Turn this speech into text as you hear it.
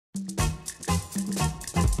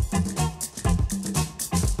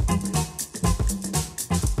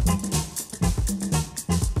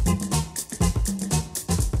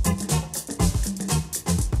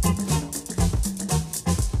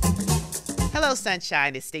Hello,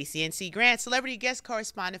 Sunshine. It's Stacie N.C. Grant, celebrity guest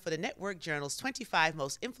correspondent for the Network Journal's 25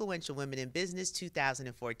 Most Influential Women in Business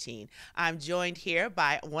 2014. I'm joined here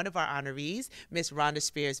by one of our honorees, Miss Rhonda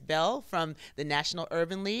Spears-Bell from the National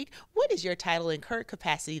Urban League. What is your title and current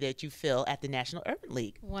capacity that you fill at the National Urban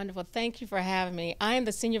League? Wonderful. Thank you for having me. I am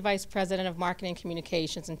the Senior Vice President of Marketing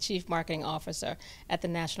Communications and Chief Marketing Officer at the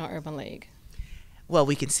National Urban League. Well,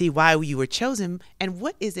 we can see why you were chosen, and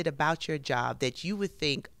what is it about your job that you would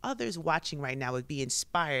think others watching right now would be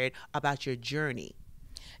inspired about your journey?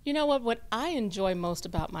 You know what I enjoy most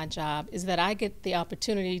about my job is that I get the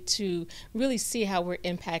opportunity to really see how we're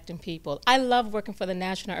impacting people. I love working for the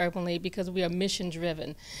National Urban League because we are mission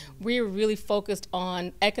driven. We're really focused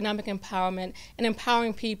on economic empowerment and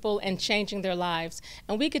empowering people and changing their lives.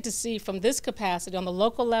 And we get to see from this capacity on the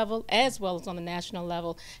local level as well as on the national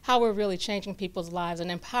level how we're really changing people's lives and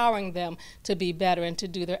empowering them to be better and to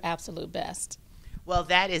do their absolute best. Well,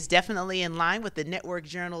 that is definitely in line with the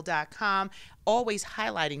networkjournal.com, always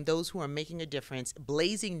highlighting those who are making a difference,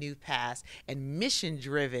 blazing new paths, and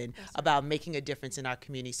mission-driven about making a difference in our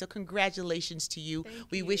community. So congratulations to you.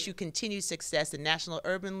 We wish you continued success. The National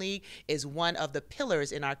Urban League is one of the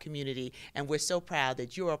pillars in our community, and we're so proud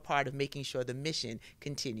that you're a part of making sure the mission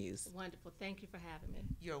continues. Wonderful. Thank you for having me.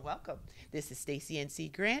 You're welcome. This is Stacie N.C.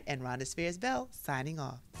 Grant and Rhonda Spears-Bell signing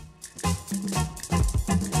off.